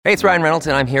Hey, it's Ryan Reynolds,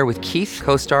 and I'm here with Keith,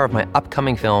 co-star of my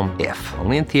upcoming film, If,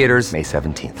 only in theaters May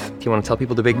 17th. Do you want to tell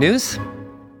people the big news?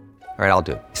 All right, I'll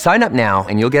do it. Sign up now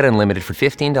and you'll get unlimited for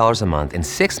 $15 a month and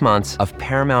 6 months of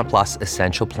Paramount Plus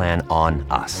Essential Plan on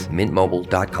us.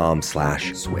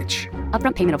 MintMobile.com/switch.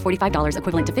 Upfront payment of $45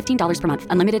 equivalent to $15 per month.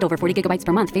 Unlimited over 40 gigabytes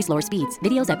per month. Face lower speeds.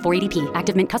 Videos at 480p.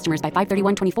 Active Mint customers by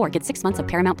 531.24 get 6 months of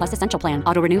Paramount Plus Essential Plan.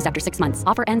 Auto renews after 6 months.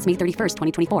 Offer ends May 31st,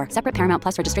 2024. Separate Paramount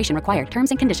Plus registration required. Terms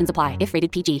and conditions apply if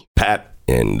rated PG. Pat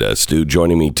and Stu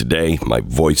joining me today. My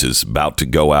voice is about to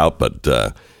go out, but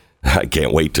I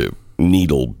can't wait to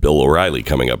needle Bill O'Reilly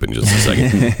coming up in just a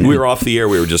second. We were off the air.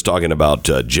 We were just talking about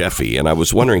Jeffy, and I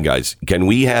was wondering, guys, can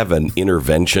we have an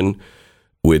intervention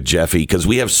with Jeffy? Because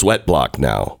we have Sweatblock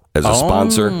now as a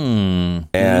sponsor,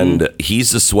 and he's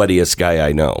the sweatiest guy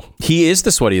I know. He is the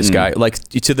sweatiest guy, like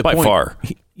to the By point. far.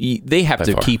 They have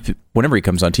to keep, whenever he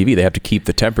comes on TV, they have to keep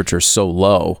the temperature so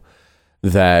low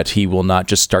that he will not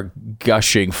just start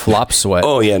gushing flop sweat.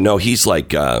 Oh yeah, no, he's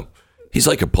like a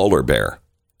polar bear.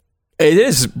 It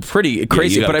is pretty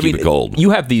crazy, but I mean,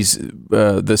 you have these.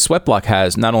 The Sweatblock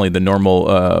has not only the normal,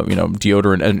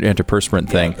 deodorant and antiperspirant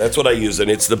thing. That's what I use,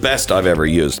 and it's the best I've ever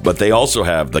used. But they also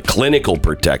have the clinical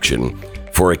protection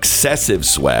for excessive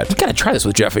sweat. We gotta try this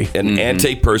with Jeffy. An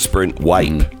antiperspirant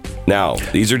wipe. Now,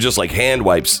 these are just like hand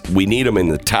wipes. We need them in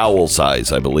the towel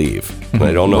size, I believe.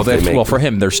 I don't know if they make. Well, for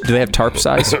him, do they have tarp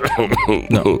size?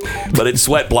 No. But it's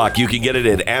Sweatblock. You can get it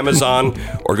at Amazon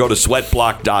or go to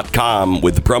sweatblock.com.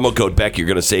 With the promo code Beck, you're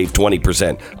going to save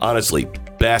 20%. Honestly,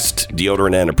 best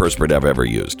deodorant antiperspirant I've ever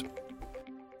used.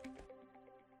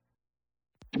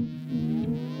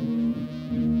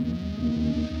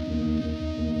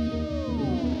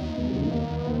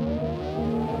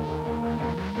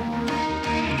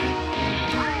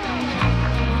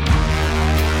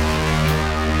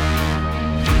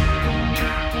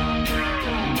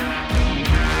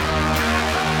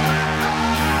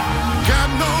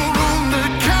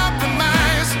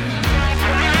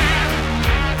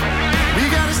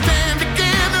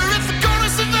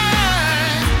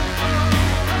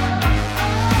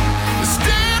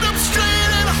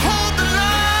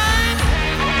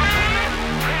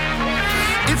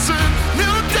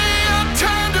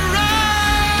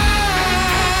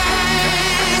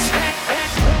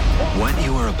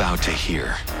 To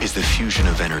hear is the fusion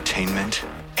of entertainment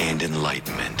and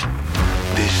enlightenment.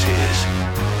 This is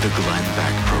the Glenn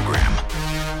Beck Program.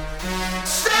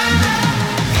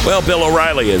 Well, Bill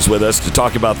O'Reilly is with us to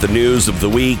talk about the news of the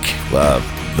week,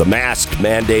 the mask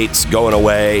mandates going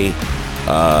away.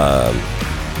 I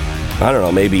don't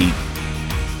know, maybe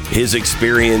his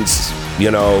experience,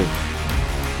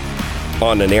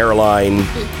 on an airline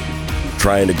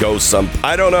trying to go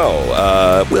I don't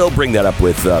know. We'll bring that up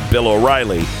with Bill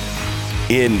O'Reilly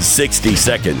in 60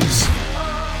 seconds.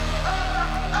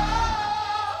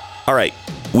 All right.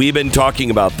 We've been talking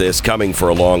about this coming for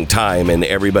a long time, and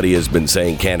everybody has been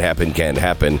saying can't happen.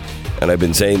 And I've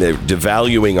been saying they're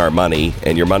devaluing our money,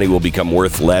 and your money will become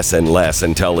worth less and less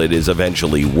until it is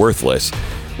eventually worthless.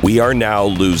 We are now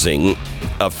losing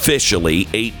officially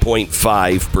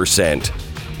 8.5%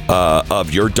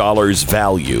 of your dollar's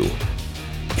value.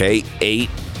 Okay,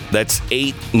 that's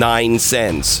 9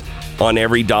 cents on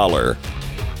every dollar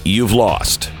you've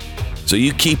lost. So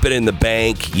you keep it in the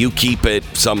bank, you keep it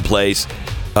someplace,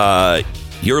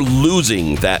 you're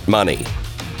losing that money.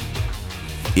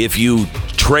 If you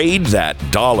trade that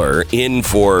dollar in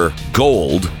for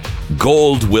gold,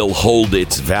 gold will hold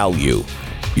its value.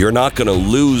 You're not going to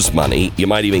lose money. You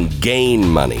might even gain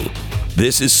money.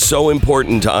 This is so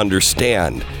important to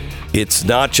understand. It's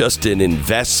not just an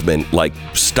investment like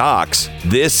stocks.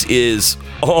 This is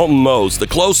almost the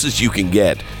closest you can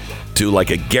get to like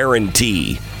a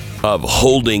guarantee of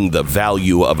holding the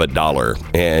value of a dollar.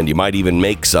 And you might even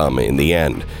make some in the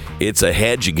end. It's a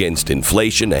hedge against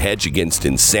inflation, a hedge against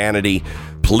insanity.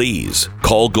 Please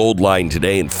call Goldline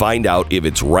today and find out if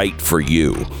it's right for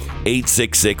you.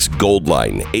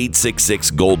 866-GOLDLINE.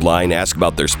 866-GOLDLINE. Ask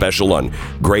about their special on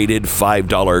graded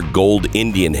 $5 gold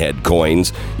Indian head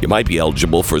coins. You might be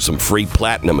eligible for some free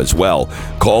platinum as well.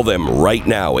 Call them right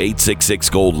now,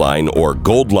 866-GOLDLINE or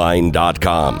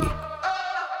goldline.com.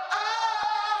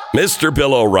 Mr.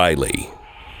 Bill O'Reilly.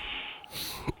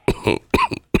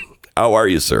 How are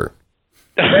you, sir?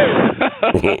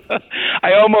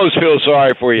 I almost feel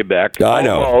sorry for you, Beck. I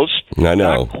know. Almost. I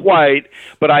know. Not quite,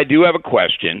 but I do have a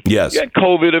question. Yes. You had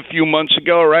COVID a few months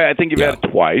ago, right? I think you've had it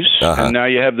twice, and now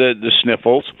you have the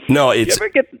sniffles. No, it's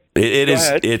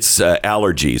It's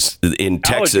allergies. In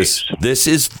Texas, this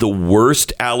is the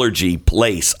worst allergy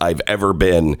place I've ever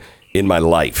been in my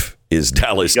life. is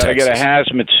Dallas, you gotta Texas. get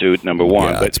a hazmat suit, number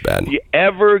one. Yeah, but it's bad. Do you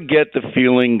ever get the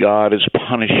feeling God is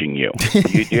punishing you?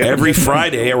 Every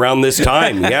Friday around this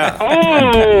time, yeah.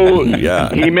 Oh,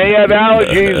 yeah. He may have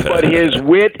allergies, but his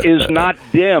wit is not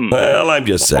dim. Well, I'm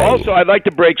just saying. Also, I'd like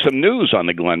to break some news on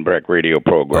the Glenn Beck radio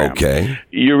program. Okay.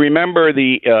 You remember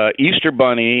the Easter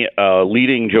Bunny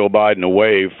leading Joe Biden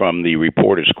away from the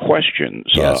reporter's questions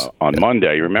on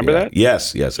Monday. You remember that?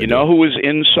 Yes. You know who was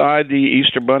inside the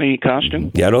Easter Bunny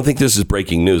costume? Yeah, I don't think this is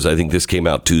breaking news. I think this came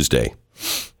out Tuesday.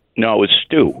 No, it's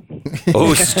Stu.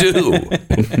 Oh, Stu.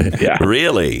 Yeah.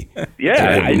 Really?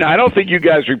 Yeah. I don't think you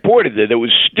guys reported it. It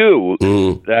was Stu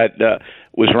that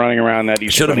was running around that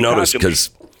Easter Bunny costume. Should have noticed, because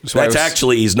that's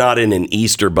actually, he's not in an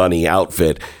Easter Bunny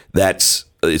outfit.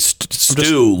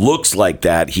 Stu looks like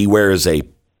that. He wears a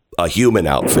human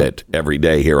outfit every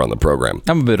day here on the program.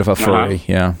 I'm a bit of a furry,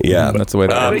 yeah. That's the way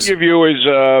that I think your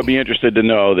viewers be interested to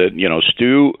know that,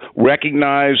 Stu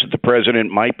recognized that the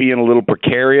president might be in a little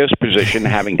precarious position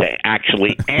having to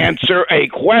actually answer a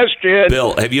question.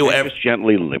 Bill, have you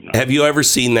ever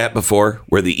seen that before,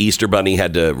 where the Easter Bunny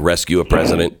had to rescue a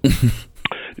president?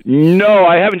 No,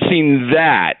 I haven't seen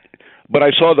that. But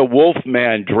I saw the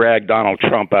Wolfman drag Donald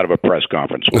Trump out of a press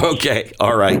conference. Okay,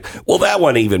 all right. Well, that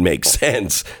one even makes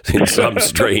sense in some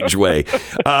strange way.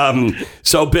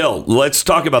 So, Bill, let's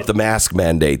talk about the mask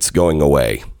mandates going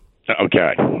away.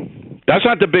 Okay. That's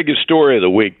not the biggest story of the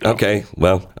week, though. Okay,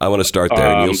 well, I want to start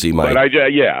there, and you'll see my... But I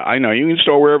know. You can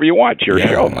store wherever you want. It's your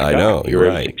show. I know. You're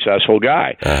right. a successful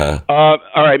guy. Uh-huh.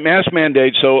 All right, mask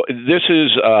mandates. So this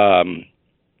is...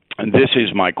 this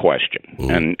is my question,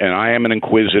 and I am an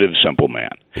inquisitive, simple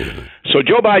man. So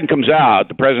Joe Biden comes out,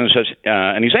 the president says,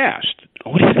 and he's asked,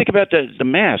 what do you think about the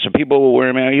mask? Are people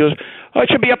wearing masks? He goes, it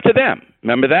should be up to them.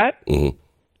 Remember that? Mm-hmm.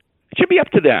 It should be up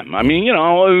to them. I mean,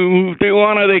 if they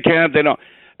want to, they can't, they don't.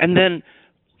 And then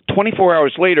 24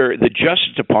 hours later, the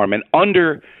Justice Department,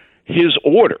 under his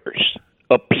orders,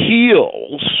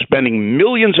 appeals, spending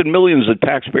millions and millions of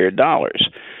taxpayer dollars,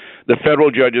 the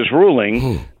federal judge's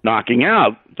ruling knocking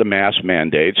out the mask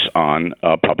mandates on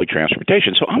public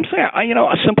transportation. So I'm saying,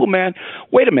 a simple man,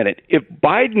 wait a minute. If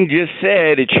Biden just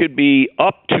said it should be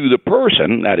up to the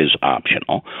person, that is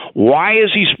optional, why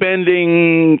is he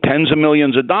spending tens of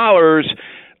millions of dollars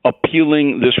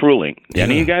appealing this ruling?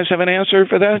 Any of you guys have an answer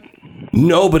for that?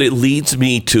 No, but it leads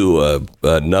me to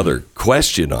another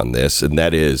question on this, and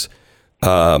that is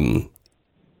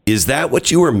that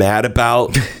what you were mad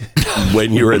about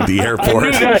when you were at the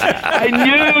airport? I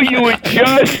knew you were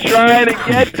just trying to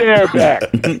get there, Beck.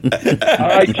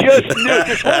 I just knew.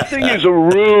 This whole thing is a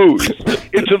ruse.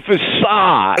 It's a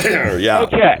facade. Yeah.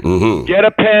 Okay. Mm-hmm. Get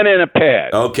a pen and a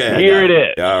pad. Okay. Here it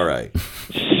is. All right.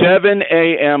 7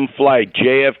 a.m. flight,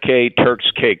 JFK, Turks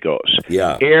Caicos.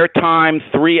 Yeah. Airtime,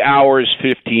 3 hours,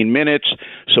 15 minutes.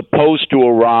 Supposed to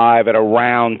arrive at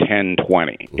around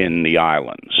 10:20 in the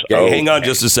islands. Okay, hang on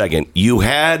just a second.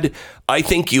 I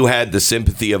think you had the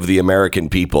sympathy of the American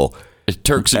people.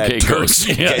 Turks and Caicos.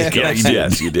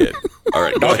 Yes, you did. All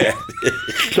right, go ahead.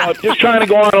 So I'm just trying to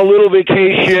go on a little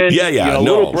vacation. Yeah. A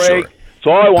little break. Sure. That's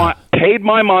all I want. Paid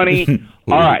my money.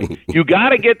 All right. You got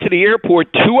to get to the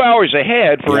airport 2 hours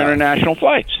ahead for international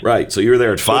flights. Right. So you're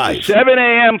there at 5. It's a 7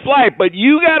 a.m. flight, but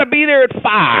you got to be there at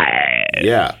 5.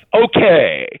 Yeah.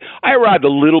 Okay. I arrived a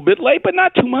little bit late, but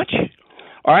not too much.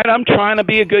 All right. I'm trying to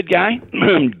be a good guy,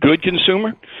 good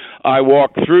consumer. I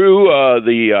walk through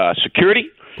the security.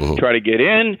 Try to get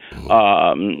in.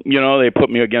 They put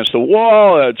me against the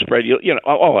wall. Spread,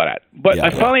 all of that. But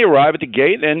I finally arrive at the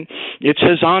gate, and it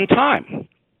says on time.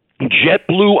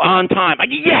 JetBlue on time.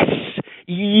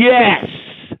 Yes.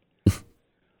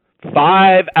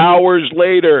 5 hours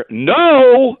later,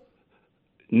 no.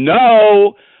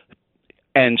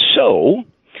 And so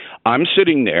I'm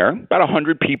sitting there, about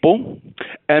 100 people,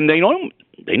 and they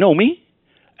know me.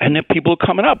 And then people are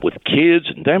coming up with kids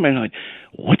and them, and like,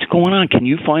 what's going on? Can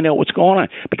you find out what's going on?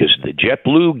 Because the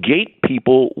JetBlue gate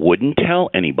people wouldn't tell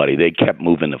anybody. They kept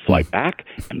moving the flight back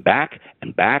and back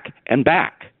and back and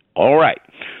back. All right.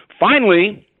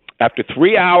 Finally, after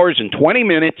 3 hours and 20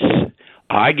 minutes,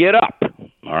 I get up,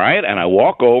 all right, and I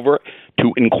walk over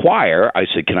to inquire. I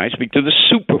said, can I speak to the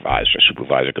supervisor?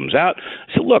 Supervisor comes out.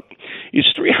 I said, look,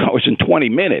 it's 3 hours and 20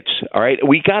 minutes, all right?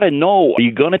 We got to know, are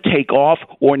you going to take off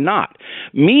or not?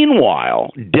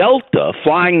 Meanwhile, Delta,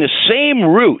 flying the same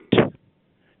route,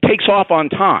 takes off on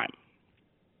time.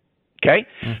 Okay?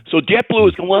 So JetBlue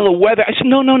is going, well, the weather. I said,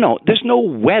 no. There's no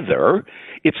weather.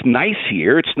 It's nice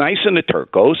here. It's nice in the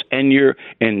Turks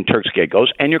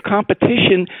Caicos, and your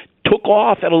competition took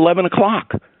off at 11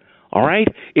 o'clock. All right?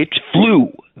 It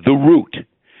flew the route.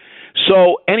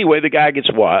 So anyway, the guy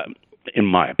gets in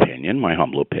my opinion, my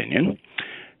humble opinion,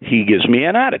 he gives me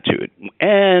an attitude.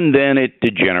 And then it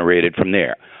degenerated from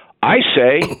there. I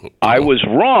say I was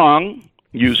wrong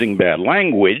using bad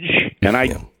language, and I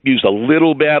used a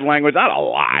little bad language, not a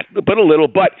lot, but a little.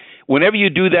 But whenever you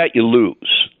do that, you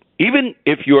lose. Even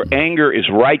if your anger is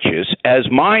righteous, as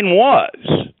mine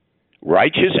was,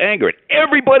 righteous anger, and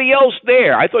everybody else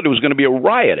there, I thought it was going to be a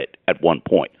riot at one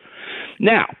point.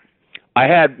 Now, I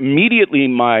had immediately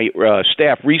my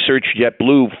staff research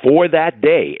JetBlue for that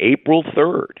day, April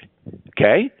 3rd,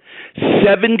 okay?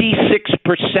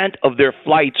 76% of their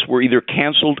flights were either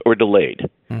canceled or delayed.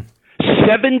 76%.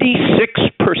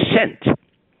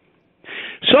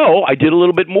 So I did a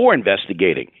little bit more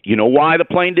investigating. You know why the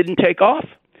plane didn't take off?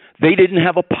 They didn't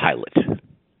have a pilot.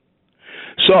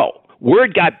 So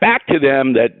word got back to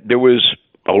them that there was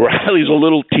O'Reilly's a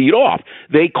little teed off.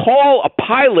 They call a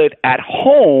pilot at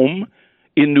home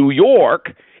in New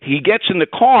York. He gets in the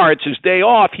car. It's his day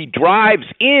off. He drives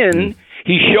in.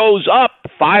 He shows up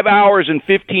 5 hours and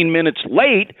 15 minutes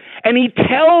late, and he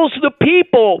tells the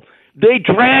people they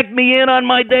dragged me in on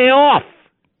my day off.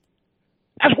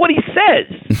 That's what he says.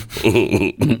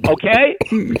 Okay?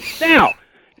 Now,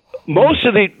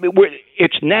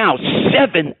 it's now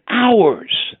 7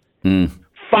 hours.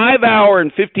 5 hour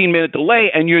and 15-minute delay,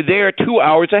 and you're there 2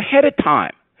 hours ahead of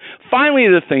time. Finally,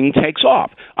 the thing takes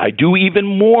off. I do even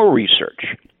more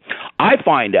research. I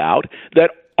find out that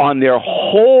on their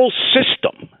whole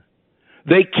system,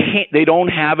 they don't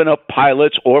have enough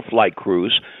pilots or flight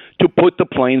crews to put the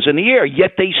planes in the air,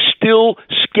 yet they still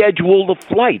schedule the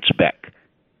flights, Beck.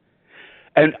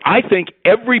 And I think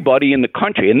everybody in the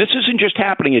country, and this isn't just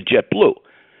happening at JetBlue,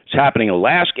 it's happening at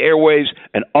Alaska Airways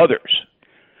and others.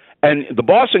 And the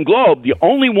Boston Globe, the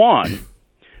only one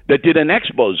that did an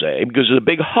expose, because there's a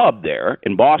big hub there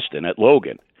in Boston at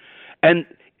Logan. And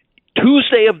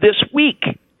Tuesday of this week,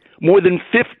 more than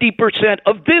 50%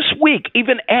 of this week,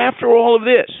 even after all of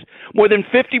this, more than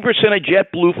 50% of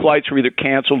JetBlue flights were either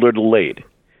canceled or delayed.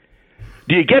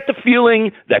 Do you get the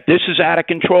feeling that this is out of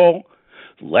control?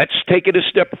 Let's take it a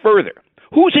step further.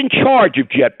 Who's in charge of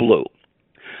JetBlue?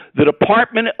 The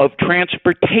Department of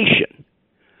Transportation.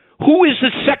 Who is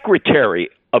the Secretary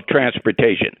of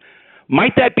Transportation?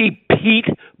 Might that be Pete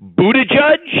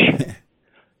Buttigieg?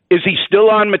 Is he still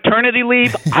on maternity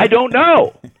leave? I don't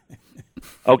know.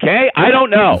 Okay? I don't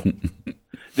know.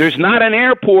 There's not an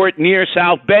airport near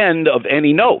South Bend of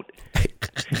any note.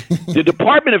 The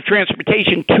Department of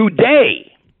Transportation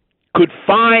today could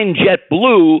fine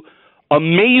JetBlue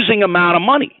amazing amount of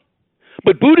money.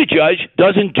 But Buttigieg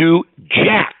doesn't do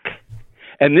jack.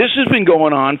 And this has been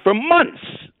going on for months.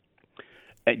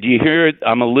 Do you hear it?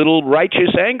 I'm a little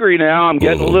righteous angry now. I'm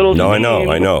getting a little... No,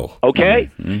 I know. Okay?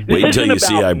 Wait until you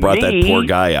see I brought that poor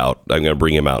guy out. I'm going to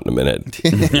bring him out in a minute.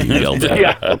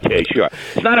 Yeah, okay, sure.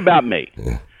 It's not about me.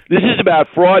 This is about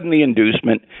fraud and the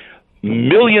inducement.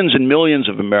 Millions and millions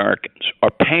of Americans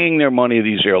are paying their money to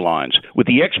these airlines with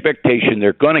the expectation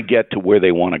they're going to get to where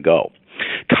they want to go.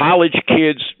 College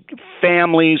kids,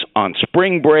 families on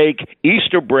spring break,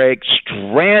 Easter break,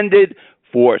 stranded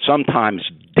for sometimes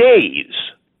days.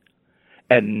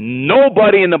 And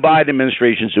nobody in the Biden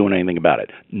administration is doing anything about it.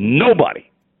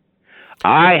 Nobody.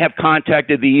 I have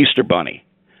contacted the Easter Bunny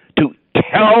to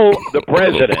tell the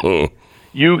president,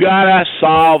 you got to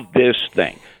solve this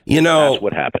thing. You know, that's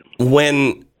what happened.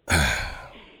 When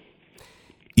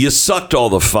you sucked all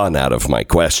the fun out of my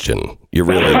question, you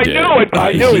really did.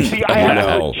 I knew it. See, I had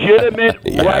a legitimate,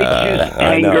 righteous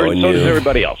anger, and so does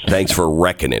everybody else. Thanks for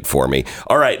wrecking it for me.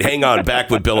 All right, hang on. Back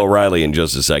with Bill O'Reilly in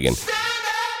just a second.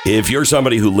 If you're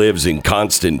somebody who lives in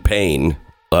constant pain,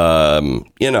 I've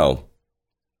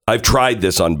tried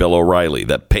this on Bill O'Reilly.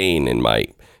 That pain in my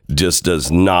just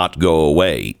does not go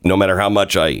away, no matter how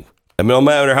much I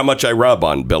rub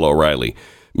on Bill O'Reilly.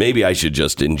 Maybe I should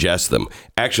just ingest them.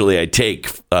 Actually, I take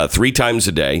 3 times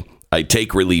a day. I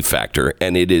take Relief Factor,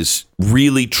 and it is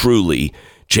really, truly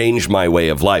changed my way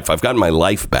of life. I've gotten my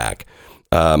life back.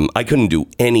 I couldn't do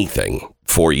anything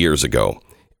 4 years ago.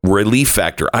 Relief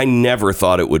Factor, I never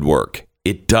thought it would work.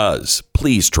 It does.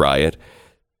 Please try it.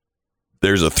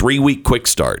 There's a 3-week quick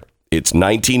start. It's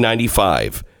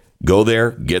 $19.95. Go there,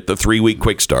 get the 3-week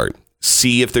quick start.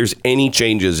 See if there's any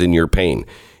changes in your pain.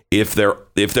 If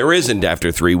there isn't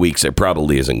after 3 weeks, there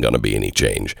probably isn't going to be any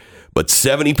change. But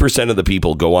 70% of the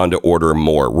people go on to order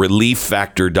more.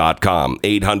 ReliefFactor.com.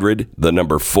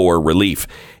 800-4-RELIEF.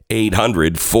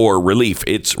 800-4-RELIEF.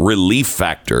 It's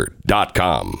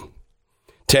ReliefFactor.com.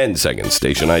 10 seconds,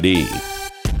 station ID.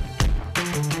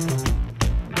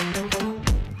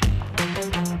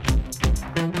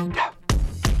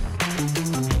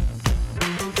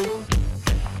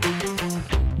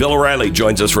 Bill O'Reilly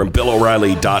joins us from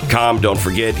BillO'Reilly.com. Don't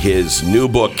forget his new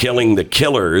book, Killing the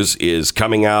Killers, is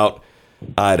coming out,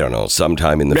 I don't know,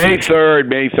 sometime in the future.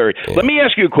 May 3rd. Yeah. Let me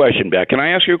ask you a question, Beck. Can I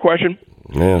ask you a question?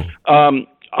 Yeah.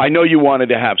 I know you wanted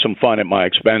to have some fun at my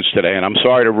expense today, and I'm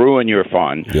sorry to ruin your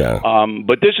fun. Yeah.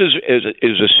 But this is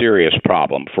a serious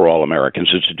problem for all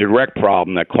Americans. It's a direct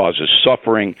problem that causes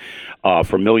suffering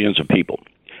for millions of people.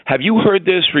 Have you heard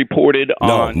this reported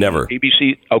on never.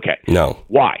 ABC? Okay. No.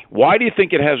 Why? Why do you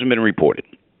think it hasn't been reported?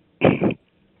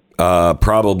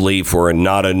 Probably for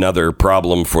not another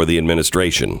problem for the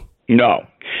administration. No.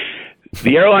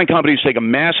 The airline companies take a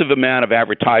massive amount of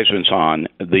advertisements on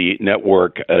the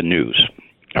network news.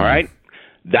 All right?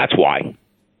 That's why.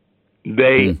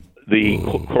 The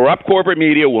corrupt corporate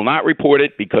media will not report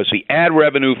it because the ad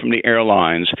revenue from the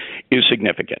airlines is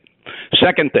significant.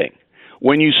 Second thing,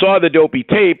 when you saw the dopey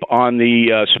tape on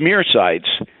the smear sites,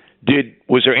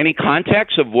 was there any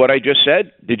context of what I just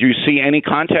said? Did you see any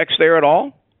context there at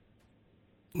all?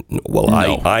 Well,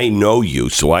 no. I know you,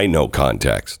 so I know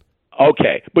context.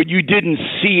 Okay, but you didn't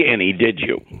see any, did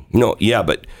you? No, yeah,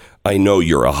 but I know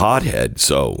you're a hothead,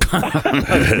 so. All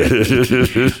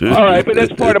right, but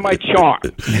that's part of my charm.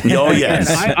 Oh, yes.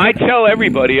 I tell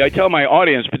everybody, I tell my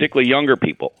audience, particularly younger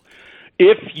people,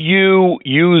 if you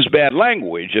use bad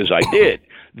language, as I did,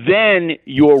 then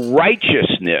your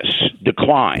righteousness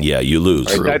declines. Yeah, you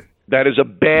lose. Right? That is a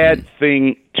bad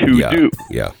thing to do.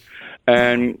 Yeah.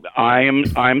 And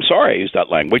I'm sorry I used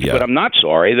that language, but I'm not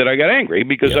sorry that I got angry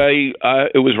because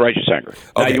it was righteous anger.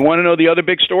 Okay. Now, you want to know the other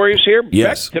big stories here?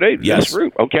 Yes. Beck, today? Yes. This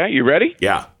route. Okay, you ready?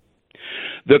 Yeah.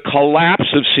 The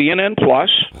collapse of CNN Plus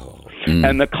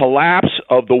and the collapse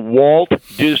of the Walt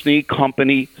Disney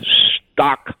Company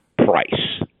stock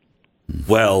price.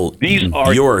 Well,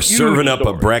 you're serving up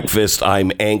a breakfast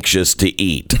I'm anxious to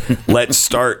eat. Let's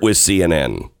start with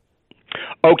CNN.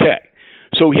 Okay.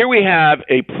 So here we have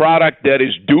a product that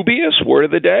is dubious, word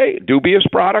of the day, dubious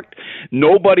product.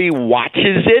 Nobody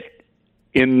watches it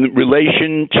in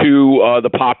relation to the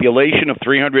population of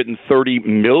 330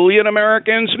 million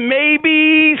Americans.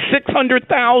 Maybe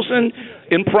 600,000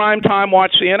 in prime time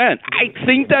watch CNN. I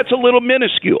think that's a little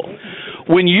minuscule.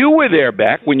 When you were there,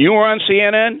 Beck, when you were on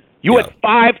CNN, you had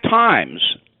 5 times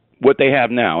what they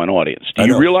have now in audience. Do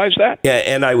you realize that? Yeah,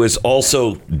 and I was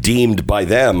also deemed by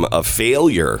them a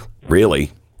failure.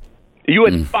 Really? You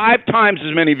had 5 times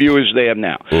as many viewers as they have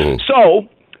now. So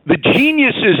the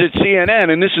geniuses at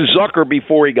CNN, and this is Zucker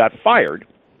before he got fired,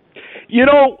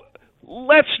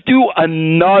 let's do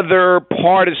another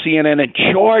part of CNN and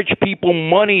charge people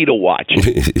money to watch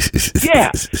it.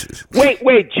 Yeah.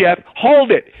 Wait, Jeff,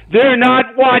 hold it. They're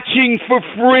not watching for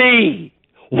free.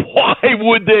 Why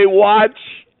would they watch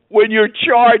when you're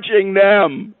charging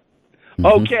them?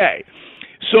 Okay.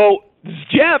 So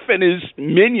Jeff and his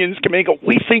minions can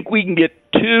we think we can get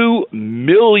 2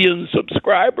 million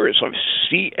subscribers of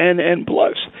CNN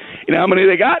Plus. You know how many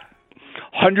they got?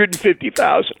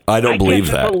 150,000. I don't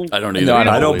believe that. I don't either. No,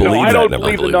 I don't believe that. I don't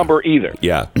believe the number either.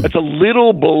 Yeah. It's a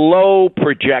little below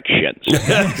projections.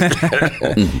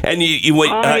 And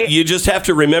you just have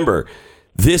to remember,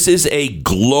 this is a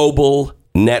global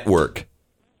network.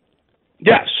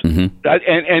 Yes.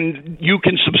 And you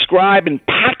can subscribe in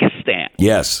Pakistan.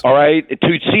 Yes. All right,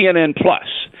 to CNN Plus.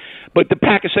 But the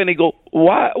Pakistani go,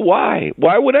 why?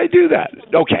 Why would I do that?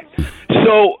 Okay.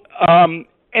 So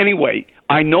anyway,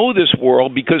 I know this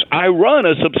world because I run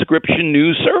a subscription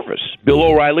news service,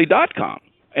 BillO'Reilly.com,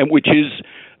 and which is,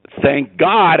 thank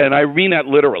God, and I mean that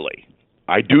literally.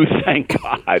 I do thank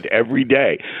God every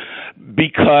day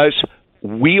because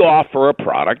we offer a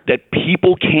product that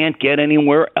people can't get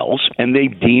anywhere else, and they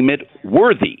deem it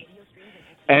worthy.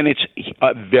 And it's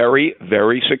very,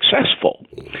 very successful.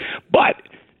 But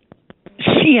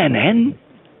CNN,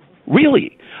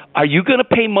 really? Are you going to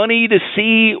pay money to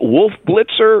see Wolf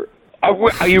Blitzer?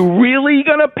 Are you really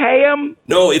going to pay him?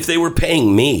 No, if they were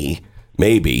paying me,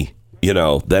 maybe,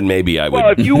 then maybe I would.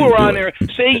 Well, if you were on there,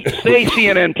 say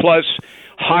CNN Plus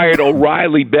hired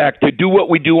O'Reilly Beck to do what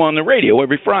we do on the radio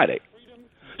every Friday.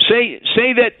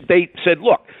 Say that they said,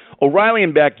 look, O'Reilly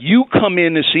and Beck, you come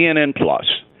in to CNN Plus,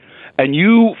 and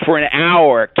you, for an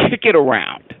hour, kick it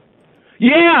around.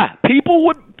 Yeah, people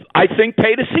would, I think,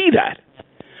 pay to see that.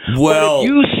 Well,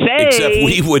 you say, except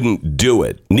we wouldn't do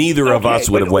it. Neither of us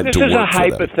would have went to work for them. This is a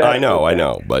hypothetical. I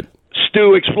know, but...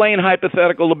 Stu, explain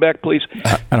hypothetical to Beck, please.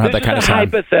 I don't have that kind of time.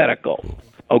 This is a hypothetical,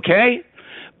 okay?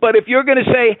 But if you're going to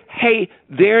say, hey,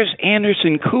 there's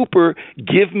Anderson Cooper,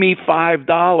 give me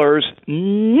 $5,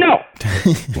 no.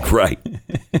 Right.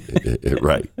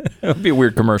 Right. It would be a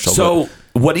weird commercial. So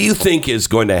what do you think is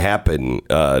going to happen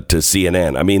to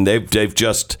CNN? I mean, they've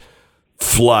just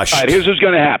flushed. All right, here's what's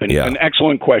going to happen. Yeah. An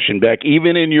excellent question, Beck.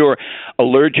 Even in your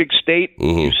allergic state,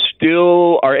 you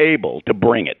still are able to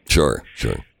bring it. Sure.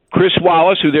 Chris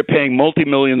Wallace, who they're paying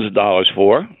multi-millions of dollars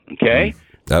for, okay?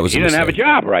 That was he doesn't have a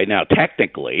job right now,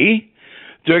 technically.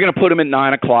 They're going to put him at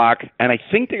 9 o'clock, and I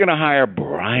think they're going to hire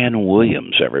Brian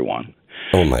Williams, everyone.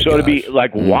 Oh, my God. So it'll be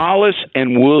like Wallace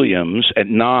and Williams at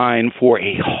 9 for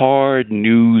a hard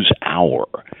news hour.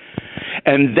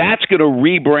 And that's going to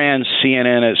rebrand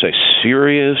CNN as a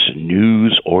serious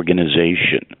news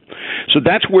organization. So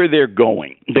that's where they're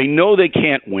going. They know they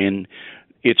can't win.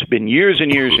 It's been years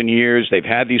and years and years. They've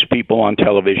had these people on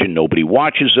television. Nobody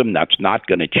watches them. That's not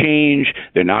going to change.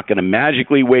 They're not going to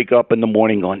magically wake up in the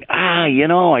morning going,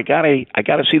 I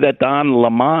gotta see that Don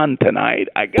Lemon tonight.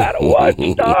 I gotta watch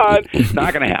Don. It's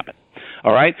not going to happen.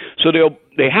 All right. So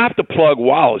they have to plug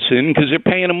Wallace in because they're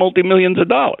paying him multi-millions of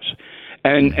dollars,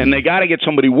 and they got to get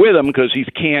somebody with him because he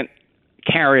can't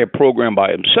carry a program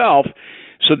by himself.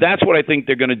 So that's what I think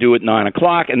they're going to do at 9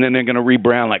 o'clock, and then they're going to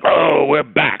rebrand like, oh, we're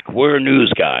back. We're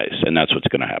news guys, and that's what's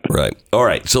going to happen. Right. All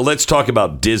right. So let's talk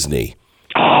about Disney.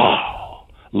 Oh,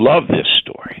 love this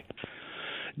story.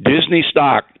 Disney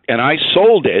stock, and I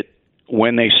sold it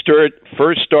when they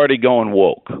first started going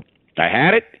woke. I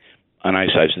had it, and I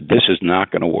said, this is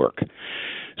not going to work.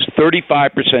 It's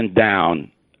 35%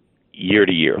 down year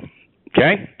to year.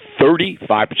 Okay?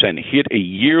 35%, hit a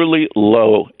yearly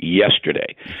low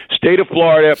yesterday. State of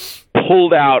Florida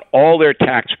pulled out all their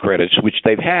tax credits, which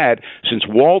they've had since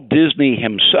Walt Disney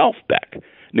himself, Beck,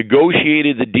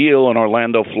 negotiated the deal in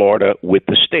Orlando, Florida with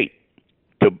the state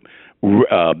to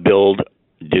build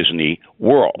Disney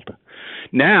World.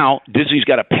 Now, Disney's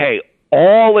got to pay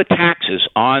all the taxes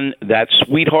on that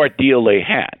sweetheart deal they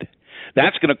had.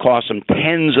 That's going to cost them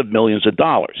tens of millions of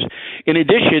dollars. In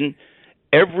addition,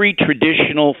 every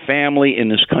traditional family in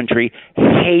this country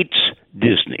hates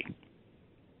Disney.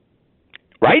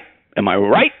 Right? Am I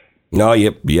right? No,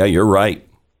 yeah, you're right.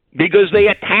 Because they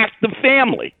attacked the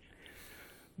family.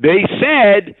 They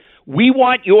said, we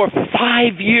want your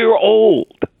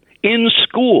 5-year-old in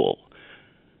school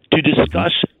to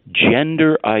discuss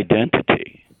gender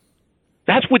identity.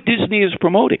 That's what Disney is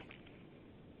promoting.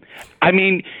 I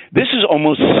mean, this is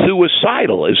almost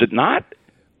suicidal, is it not?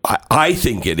 I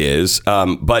think it is,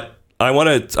 but I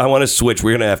want to switch.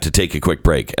 We're going to have to take a quick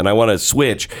break, and I want to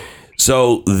switch.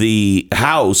 So the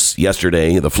House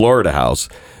yesterday, the Florida House,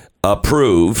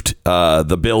 approved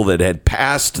the bill that had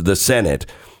passed the Senate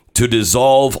to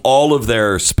dissolve all of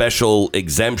their special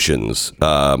exemptions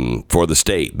for the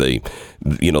state. They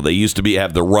used to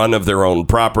have the run of their own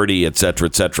property, et cetera,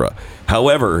 et cetera.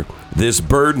 However, this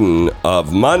burden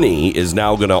of money is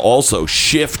now going to also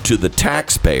shift to the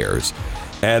taxpayers.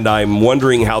 And I'm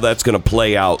wondering how that's going to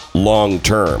play out long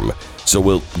term. So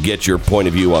we'll get your point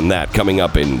of view on that coming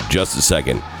up in just a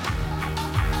second.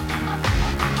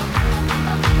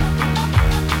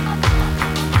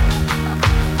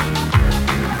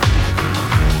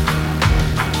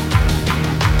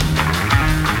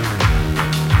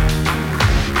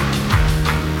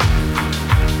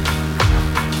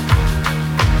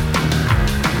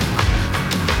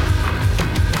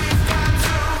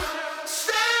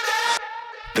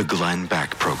 The Glenn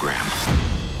Beck Program.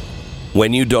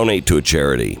 When you donate to a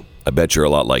charity, I bet you're a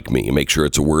lot like me. You make sure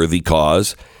it's a worthy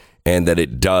cause and that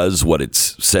it does what it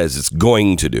says it's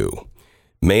going to do.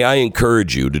 May I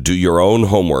encourage you to do your own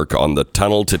homework on the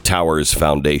Tunnel to Towers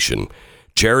Foundation.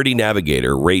 Charity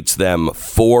Navigator rates them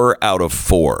 4 out of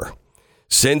 4.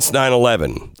 Since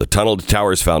 9/11, the Tunnel to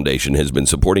Towers Foundation has been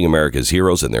supporting America's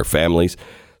heroes and their families.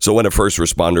 So when a first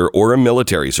responder or a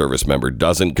military service member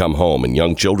doesn't come home and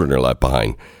young children are left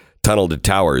behind, Tunnel to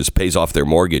Towers pays off their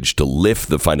mortgage to lift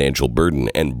the financial burden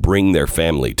and bring their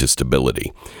family to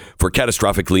stability. For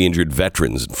catastrophically injured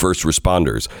veterans and first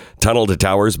responders, Tunnel to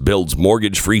Towers builds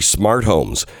mortgage-free smart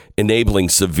homes, enabling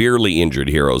severely injured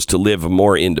heroes to live a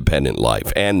more independent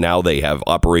life. And now they have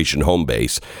Operation Home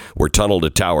Base, where Tunnel to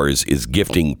Towers is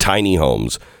gifting tiny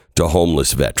homes to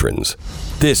homeless veterans.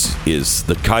 This is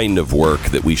the kind of work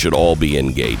that we should all be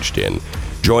engaged in.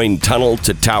 Join Tunnel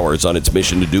to Towers on its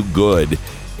mission to do good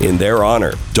in their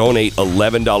honor. Donate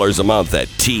 $11 a month at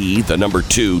T2T.org.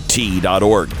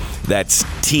 That's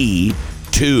T2T.org.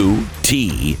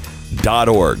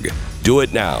 Do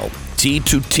it now.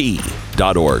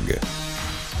 T2T.org.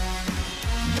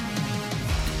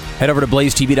 Head over to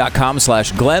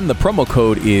blazetv.com/Glenn. The promo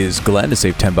code is Glenn to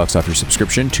save $10 off your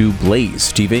subscription to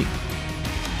Blaze TV.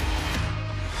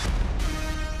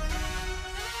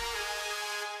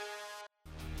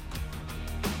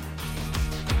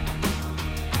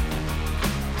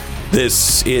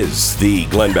 This is the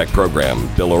Glenn Beck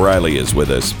program. Bill O'Reilly is with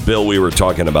us. Bill, we were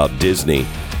talking about Disney,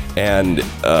 and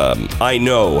I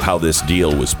know how this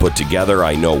deal was put together.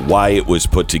 I know why it was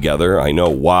put together. I know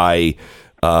why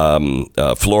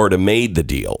Florida made the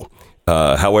deal.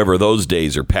 However, those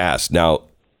days are past. Now,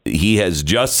 he has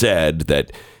just said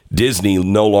that Disney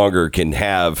no longer can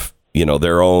have,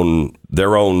 their own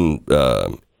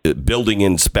building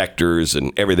inspectors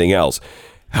and everything else.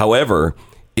 However,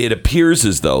 it appears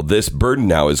as though this burden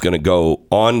now is going to go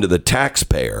on to the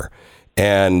taxpayer.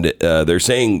 And they're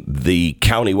saying the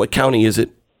county, what county is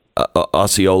it?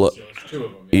 Osceola? Two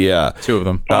of them. Yeah. Two of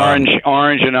them.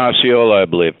 Orange and Osceola, I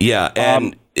believe. Yeah.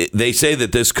 And they say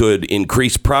that this could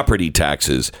increase property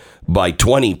taxes by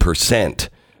 20%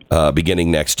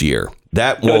 beginning next year.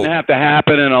 That doesn't have to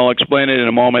happen, and I'll explain it in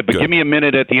a moment. But Good. Give me a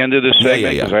minute at the end of this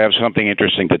segment because I have something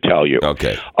interesting to tell you.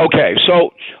 Okay.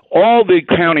 So all the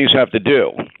counties have to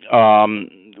do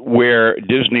where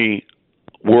Disney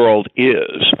World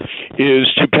is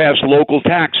to pass local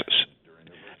taxes.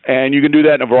 And you can do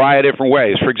that in a variety of different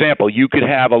ways. For example, you could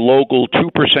have a local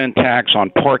 2% tax on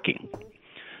parking.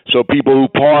 So people who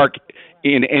park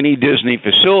in any Disney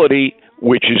facility,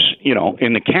 which is,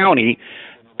 in the county,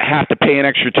 have to pay an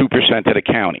extra 2% to the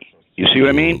county. You see what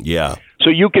I mean? Yeah. So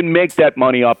you can make that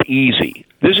money up easy.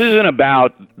 This isn't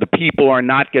about the people are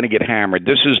not going to get hammered.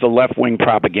 This is the left-wing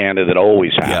propaganda that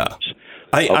always happens.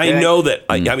 Yeah. I know that.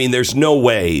 I mean, there's no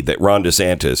way that Ron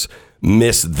DeSantis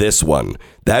missed this one.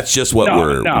 That's just what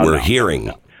we're hearing.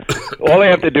 No. All they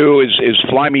have to do is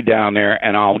fly me down there,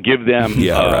 and I'll give them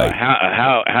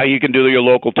how you can do your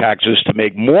local taxes to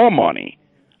make more money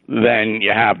than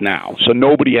you have now. So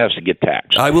nobody has to get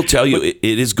taxed. I will tell you, it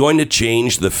is going to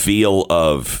change the feel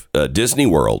of Disney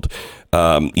World.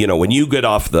 When you get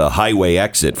off the highway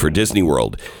exit for Disney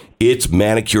World, it's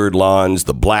manicured lawns.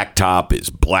 The blacktop is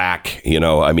black.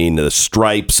 The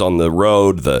stripes on the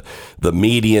road, the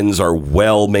medians are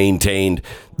well maintained.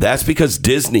 That's because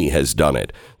Disney has done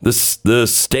it. The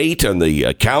state and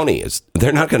the county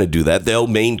they're not going to do that. They'll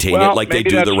maintain it like they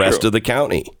do the rest of the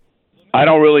county. I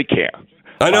don't really care.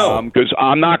 I know. Because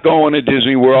I'm not going to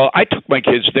Disney World. I took my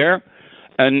kids there,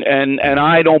 and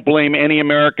I don't blame any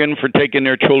American for taking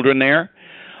their children there.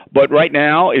 But right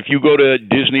now, if you go to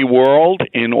Disney World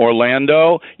in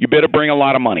Orlando, you better bring a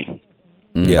lot of money.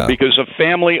 Yeah. Because a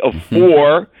family of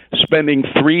four spending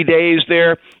 3 days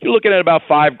there, you're looking at about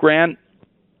 $5,000.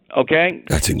 Okay,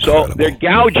 that's incredible. So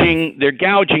they're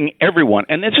gouging everyone,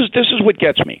 and this is what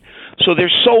gets me. So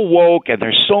they're so woke and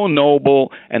they're so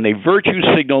noble, and they virtue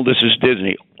signal this is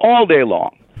Disney all day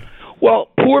long. Well,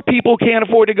 poor people can't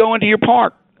afford to go into your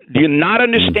park. Do you not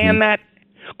understand that?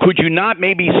 Could you not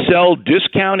maybe sell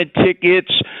discounted tickets,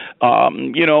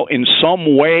 in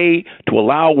some way to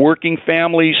allow working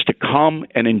families to come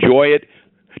and enjoy it?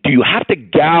 Do you have to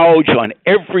gouge on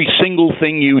every single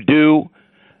thing you do?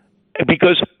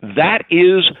 Because that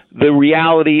is the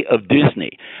reality of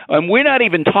Disney. And we're not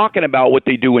even talking about what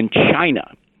they do in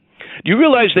China. Do you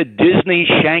realize that Disney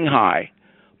Shanghai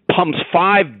pumps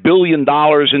 $5 billion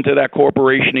into that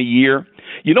corporation a year?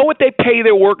 You know what they pay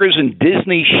their workers in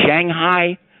Disney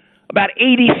Shanghai? About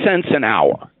 80 cents an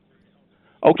hour.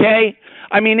 Okay?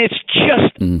 I mean, it's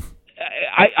just...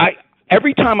 I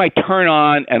every time I turn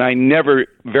on, and I never,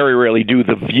 very rarely do,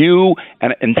 The View,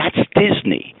 and that's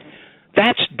Disney.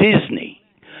 That's Disney.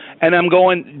 And I'm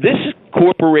going, this is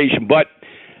corporation, but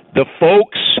the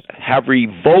folks have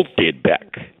revolted,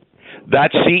 Beck.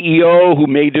 That CEO who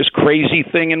made this crazy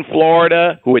thing in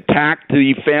Florida, who attacked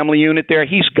the family unit there,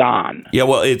 he's gone. Yeah,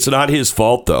 well, it's not his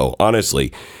fault, though,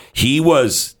 honestly. He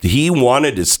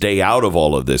wanted to stay out of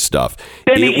all of this stuff.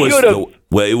 Then he should have.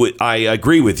 I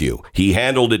agree with you. He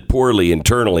handled it poorly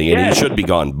internally, and he should be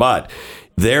gone. But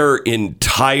their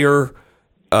entire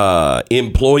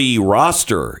employee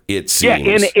roster, it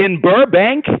seems, in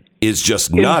Burbank is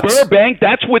just nuts. In Burbank,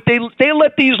 that's what they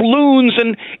let these loons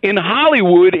in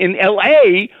Hollywood, in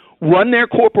L.A. run their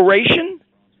corporation.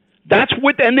 That's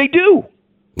what, and they do.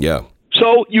 Yeah.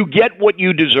 So you get what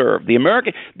you deserve.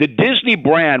 The Disney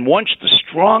brand, once the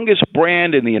strongest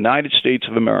brand in the United States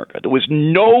of America, there was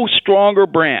no stronger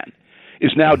brand,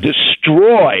 is now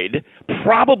destroyed,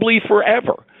 probably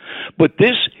forever. But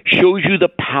this shows you the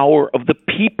power of the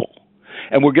people.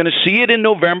 And we're going to see it in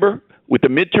November with the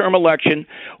midterm election.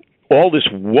 All this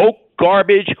woke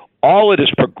garbage, all of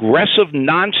this progressive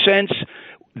nonsense,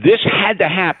 this had to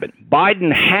happen.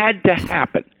 Biden had to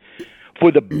happen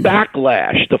for the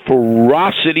backlash, the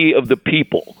ferocity of the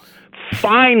people,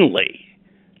 finally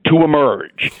to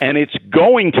emerge. And it's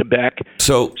going to, Beck.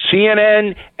 So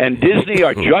CNN and Disney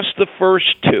are just the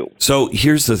first two. So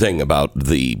here's the thing about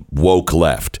the woke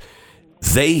left.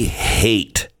 they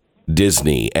hate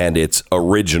Disney and its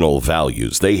original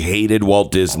values. They hated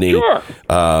Walt Disney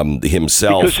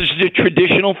himself. Because it's the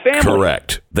traditional family.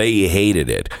 Correct. They hated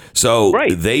it. So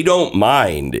they don't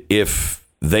mind if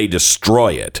they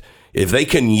destroy it. If they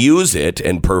can use it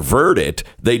and pervert it,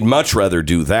 they'd much rather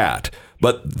do that.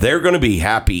 But they're going to be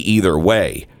happy either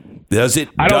way.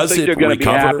 I don't think they're going to be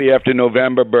happy after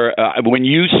November. When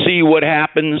you see what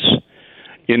happens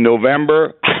in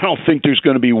November, I don't think there's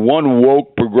going to be one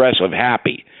woke progressive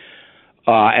happy.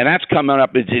 And that's coming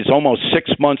up. It's almost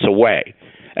 6 months away.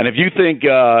 And if you think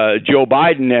Joe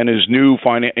Biden and his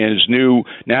new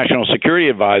national security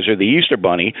advisor, the Easter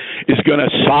Bunny, is going to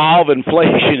solve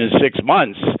inflation in 6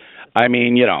 months, I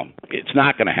mean, it's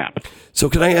not going to happen. So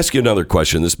can I ask you another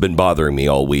question that's been bothering me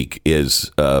all week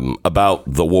is about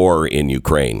the war in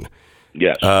Ukraine.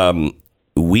 Yes.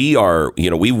 We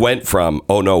went from,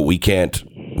 oh, no, we can't.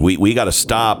 We got to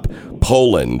stop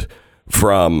Poland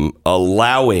from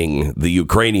allowing the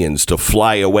Ukrainians to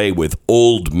fly away with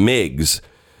old MiGs.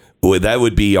 That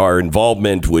would be our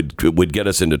involvement would get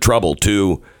us into trouble,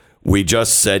 too. We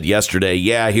just said yesterday,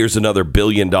 here's another $1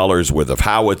 billion worth of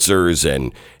howitzers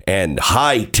and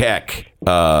high-tech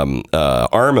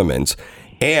armaments.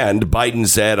 And Biden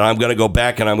said, I'm going to go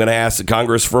back and I'm going to ask the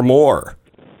Congress for more.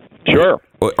 Sure.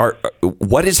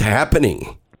 What is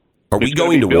happening? Are we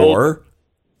going to war?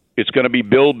 It's going to be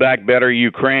Build Back Better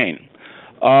Ukraine.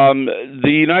 The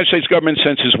United States government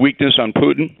senses weakness on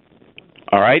Putin.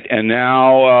 All right. And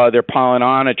now they're piling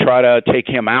on to try to take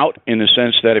him out in the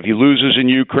sense that if he loses in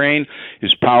Ukraine,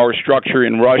 his power structure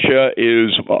in Russia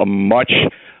is much,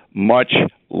 much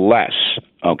less.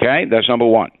 OK, that's number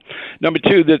one. Number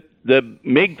two, the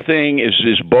MiG thing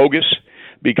is bogus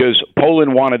because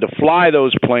Poland wanted to fly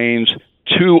those planes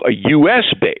to a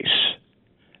U.S. base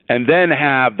and then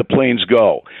have the planes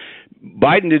go.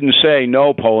 Biden didn't say,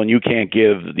 no, Poland, you can't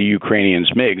give the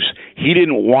Ukrainians MiGs. He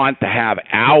didn't want to have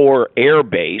our air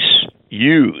base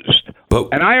used.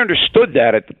 And I understood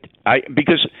that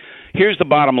because here's the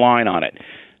bottom line on it.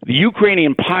 The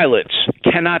Ukrainian pilots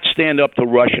cannot stand up to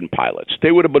Russian pilots.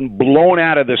 They would have been blown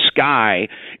out of the sky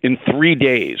in 3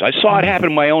 days. I saw it happen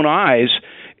in my own eyes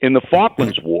in the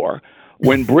Falklands War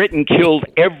when Britain killed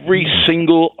every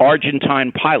single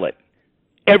Argentine pilot,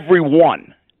 every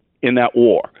one in that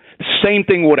war. Same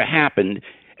thing would have happened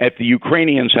if the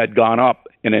Ukrainians had gone up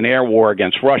in an air war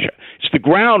against Russia. It's the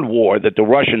ground war that the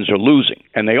Russians are losing,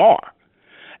 and they are.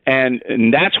 And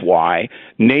that's why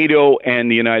NATO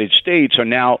and the United States are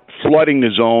now flooding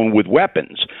the zone with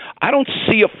weapons. I don't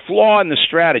see a flaw in the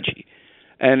strategy.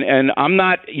 And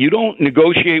you don't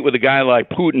negotiate with a guy like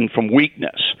Putin from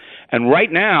weakness. And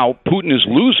right now, Putin is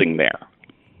losing there.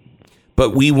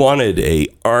 But we wanted a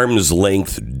arm's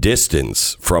length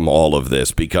distance from all of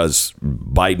this because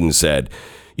Biden said,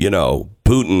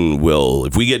 Putin will,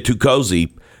 if we get too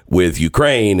cozy with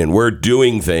Ukraine and we're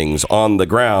doing things on the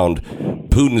ground,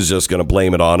 Putin's just going to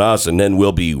blame it on us and then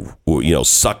we'll be,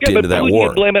 sucked into that Putin war.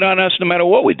 Can blame it on us no matter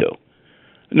what we do.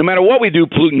 No matter what we do,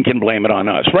 Putin can blame it on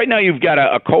us. Right now, you've got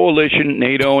a coalition,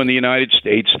 NATO and the United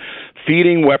States,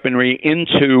 feeding weaponry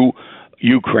into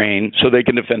Ukraine so they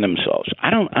can defend themselves. I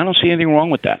don't see anything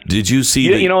wrong with that. Did you see?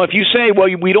 If you say, well,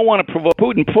 we don't want to provoke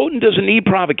Putin doesn't need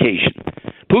provocation.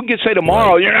 Putin can say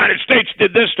tomorrow, The United States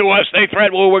did this to us. They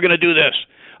threatened, well, we're going to do this.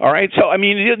 All right. So, I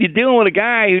mean, you're dealing with a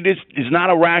guy who is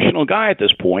not a rational guy at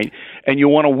this point, and you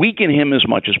want to weaken him as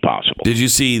much as possible. Did you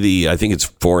see I think it's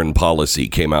Foreign Policy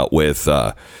came out with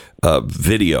a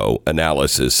video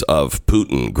analysis of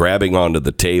Putin grabbing onto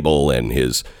the table and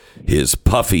his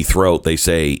puffy throat. They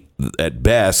say at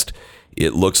best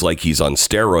it looks like he's on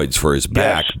steroids for his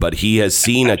back, but he has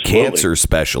seen a cancer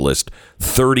specialist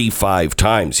 35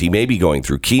 times. He may be going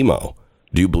through chemo.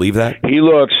 Do you believe that? He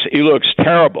looks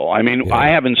terrible. I mean, I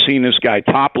haven't seen this guy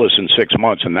topless in 6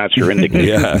 months, and that's your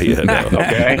indication. No.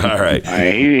 Okay. All right.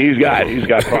 He's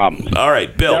got problems. All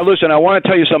right, Bill. Now, listen, I want to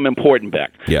tell you something important,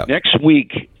 Beck. Yeah. Next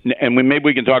week, and maybe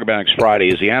we can talk about next Friday,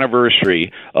 is the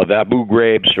anniversary of Abu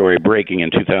Ghraib story breaking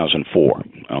in 2004.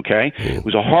 Okay. It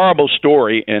was a horrible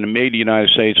story, and it made the United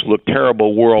States look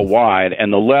terrible worldwide,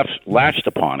 and the left latched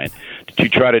upon it to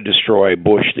try to destroy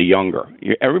Bush the younger.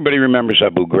 Everybody remembers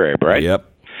Abu Ghraib, right? Yep.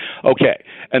 Okay.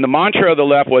 And the mantra of the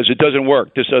left was, it doesn't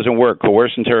work. This doesn't work.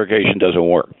 Coerced interrogation doesn't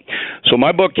work. So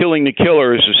my book, Killing the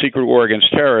Killers, The Secret War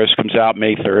Against Terrorists, comes out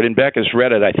May 3rd. And Beck has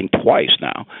read it, I think, twice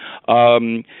now.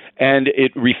 And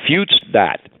it refutes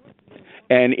that.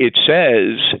 And it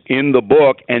says in the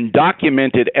book, and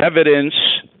documented evidence,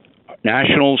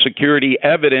 national security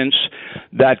evidence,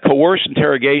 that coerced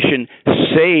interrogation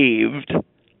saved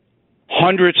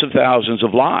hundreds of thousands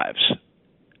of lives.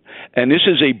 And this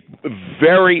is a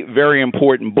very, very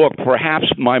important book, perhaps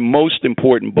my most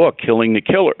important book, Killing the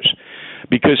Killers,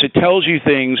 because it tells you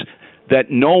things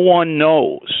that no one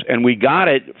knows, and we got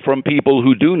it from people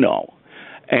who do know.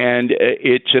 And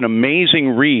it's an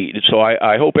amazing read, so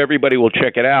I hope everybody will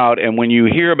check it out. And when you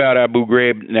hear about Abu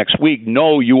Ghraib next week,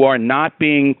 no, you are not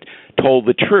being told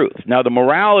the truth. Now, the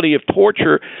morality of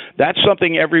torture, that's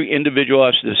something every individual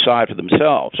has to decide for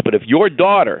themselves. But if your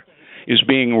daughter is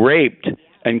being raped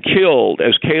and killed,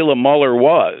 as Kayla Mueller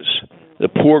was, the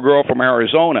poor girl from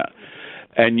Arizona,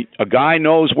 and a guy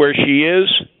knows where she is,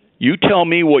 you tell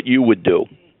me what you would do.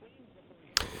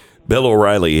 Bill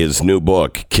O'Reilly, his new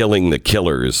book, Killing the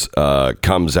Killers,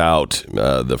 comes out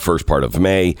the first part of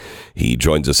May. He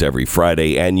joins us every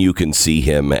Friday, and you can see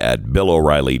him at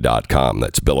BillO'Reilly.com.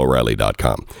 That's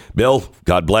BillO'Reilly.com. Bill,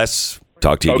 God bless.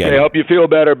 Talk to you again. Okay, I hope you feel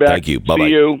better, Beck. Thank you. Bye-bye.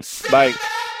 See you. Bye.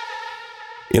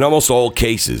 In almost all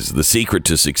cases, the secret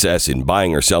to success in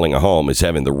buying or selling a home is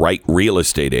having the right real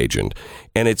estate agent.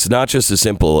 And it's not just as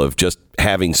simple of just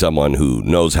having someone who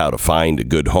knows how to find a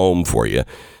good home for you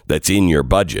that's in your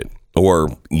budget or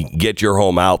get your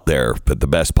home out there at the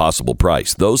best possible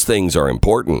price. Those things are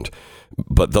important,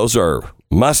 but those are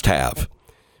must-have.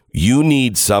 You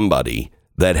need somebody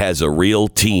that has a real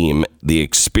team, the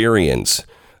experience,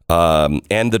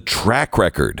 and the track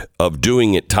record of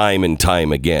doing it time and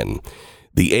time again.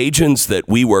 The agents that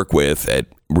we work with at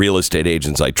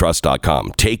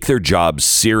realestateagentsitrust.com take their jobs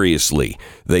seriously.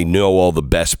 They know all the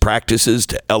best practices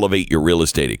to elevate your real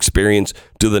estate experience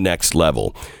to the next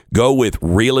level. Go with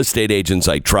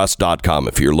realestateagentsitrust.com.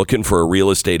 If you're looking for a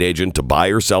real estate agent to buy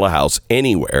or sell a house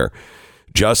anywhere,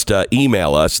 just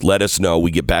email us. Let us know.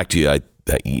 We get back to you.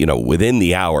 Within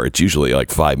the hour. It's usually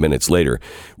like 5 minutes later.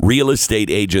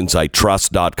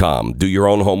 realestateagentsitrust.com. Do your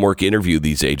own homework. Interview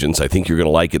these agents. I think you're going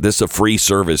to like it. This is a free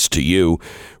service to you.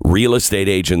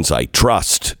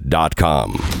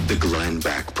 realestateagentsitrust.com. The Glenn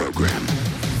Beck Program.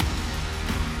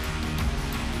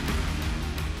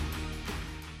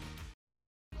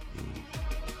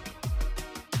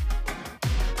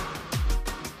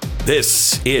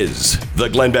 This is the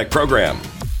Glenn Beck Program.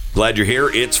 Glad you're here.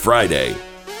 It's Friday.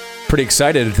 Pretty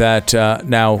excited that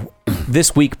now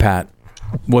this week, Pat,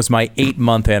 was my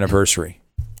 8-month anniversary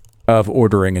of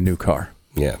ordering a new car.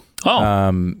 Yeah.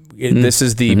 This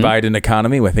is the Biden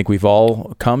economy. I think we've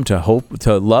all come to hope,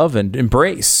 to love, and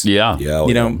embrace. Yeah.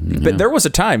 But there was a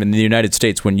time in the United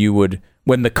States when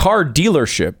when the car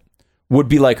dealership would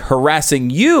be like harassing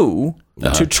you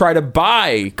to try to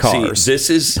buy cars.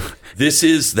 See, this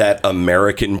is that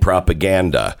American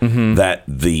propaganda that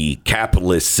the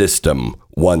capitalist system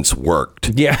once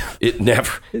worked. Yeah.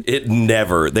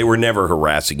 They were never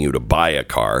harassing you to buy a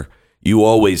car. You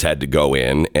always had to go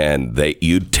in and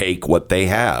you'd take what they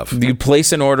have. You'd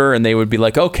place an order and they would be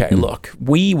like, okay, look,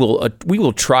 we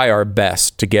will try our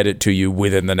best to get it to you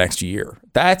within the next year.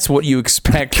 That's what you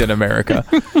expect in America.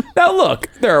 Now, look,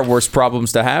 there are worse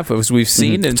problems to have, as we've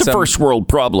seen. It's a first world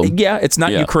problem. Yeah, it's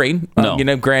not Ukraine. No,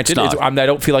 granted, I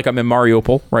don't feel like I'm in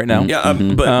Mariupol right now. Yeah,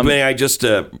 but may I just,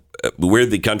 we're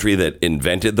the country that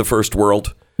invented the first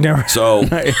world. So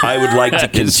I would like to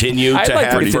continue to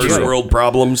have first world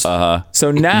problems.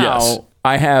 So now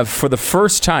I have, for the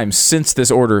first time since this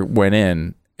order went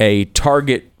in, a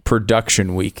target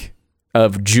production week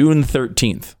of June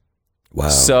 13th. Wow.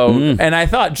 So, and I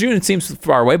thought June seems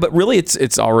far away, but really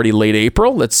it's already late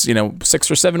April. It's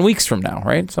 6 or 7 weeks from now,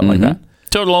 right? Something like that.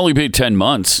 So it'll only be 10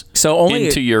 months. So only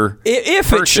into your if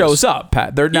purchase. It shows up,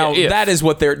 Pat.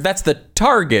 That's the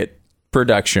target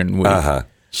production week.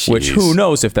 Which who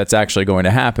knows if that's actually going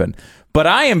to happen. But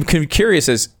I am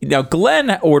curious now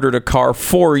Glenn ordered a car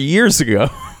 4 years ago.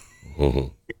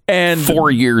 And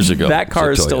 4 years ago. That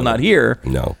car is still not here.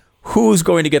 No. Who's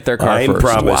going to get their car first? I'm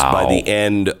promised by the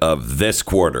end of this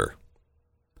quarter.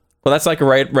 Well, that's like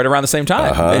right around the same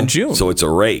time in June. So it's a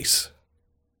race.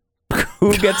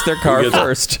 Who gets their car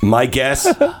first? My guess,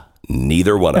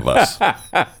 neither one of us. By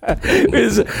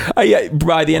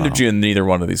the end of June, neither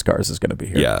one of these cars is going to be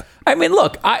here. Yeah. I mean,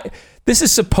 look, this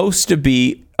is supposed to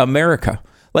be America.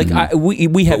 Like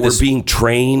we have we're being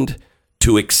trained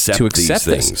to accept these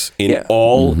things in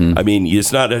all. I mean,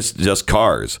 it's not just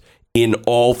cars. In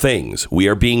all things, we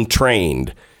are being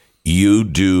trained. You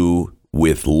do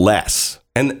with less,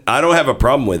 and I don't have a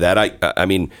problem with that. I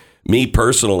mean, me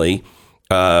personally,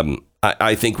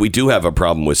 I think we do have a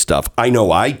problem with stuff. I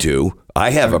know I do.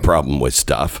 I have a problem with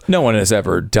stuff. No one has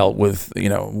ever dealt with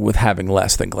having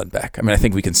less than Glenn Beck. I mean, I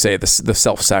think we can say the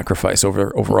self-sacrifice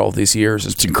over all these years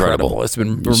is incredible. It's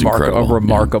been a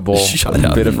remarkable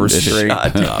bit of restraint.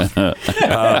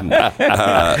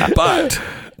 But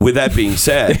with that being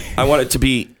said, I want it to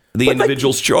be the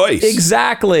individual's choice.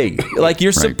 Exactly. Like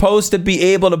you're supposed to be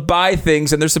able to buy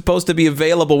things, and they're supposed to be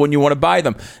available when you want to buy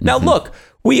them. Now, look,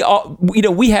 we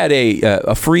had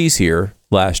a freeze here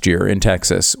last year in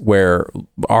Texas where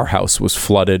our house was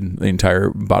flooded. The entire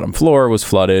bottom floor was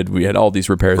flooded. We had all these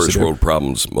repairs. First world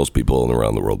problems. Most people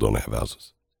around the world don't have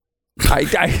houses.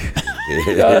 Yes,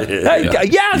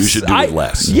 you should do it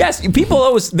less. Yes, people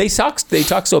always they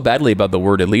talk so badly about the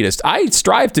word elitist. I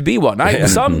strive to be one. I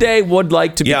someday would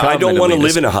like to become. I don't want to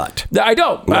live in a hut. I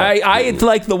don't. No. I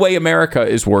like the way America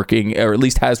is working, or at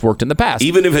least has worked in the past.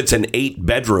 Even if it's an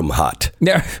 8-bedroom hut,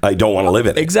 I don't want to live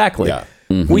in it. Exactly. Yeah.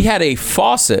 Mm-hmm. We had a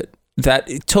faucet that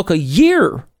it took a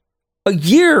year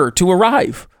to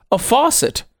arrive. A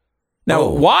faucet. Now,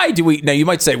 why do we? Now, you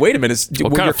might say, "Wait a minute!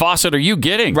 What kind of faucet are you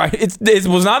getting?" Right? It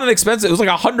was not an expensive. It was like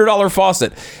 $100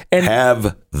 faucet. And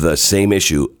have the same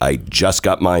issue. I just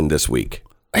got mine this week.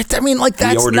 That's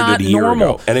not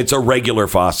normal. And it's a regular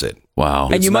faucet. Wow.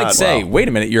 And you might say, "Wait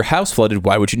a minute! Your house flooded.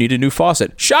 Why would you need a new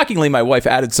faucet?" Shockingly, my wife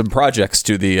added some projects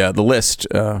to the list.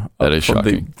 That is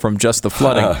shocking. From just the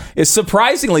flooding. Is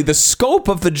surprisingly, the scope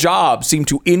of the job seemed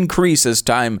to increase as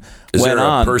time went on. Is there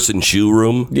a person shoe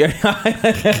room? Yeah,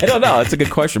 I don't know. That's a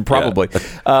good question. Probably.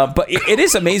 Yeah. But it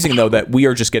is amazing, though, that we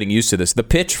are just getting used to this. The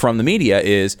pitch from the media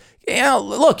is,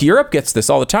 look, Europe gets this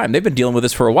all the time. They've been dealing with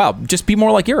this for a while. Just be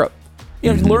more like Europe.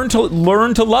 Learn to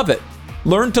love it.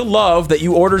 Learn to love that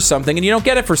you order something and you don't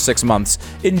get it for 6 months.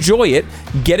 Enjoy it.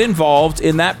 Get involved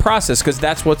in that process because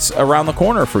that's what's around the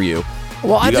corner for you.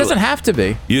 Well, it doesn't have to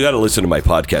be. You got to listen to my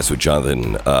podcast with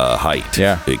Jonathan Haidt.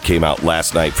 Yeah. It came out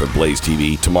last night from Blaze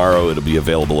TV. Tomorrow it'll be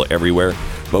available everywhere.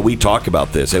 But we talk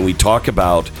about this, and we talk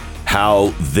about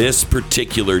how this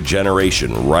particular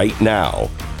generation right now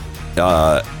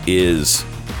is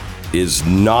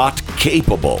not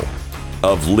capable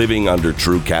of living under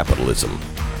true capitalism.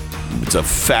 It's a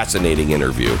fascinating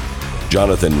interview.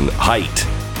 Jonathan Haidt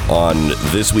on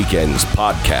this weekend's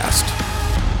podcast.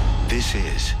 This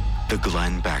is the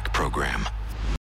Glenn Beck Program.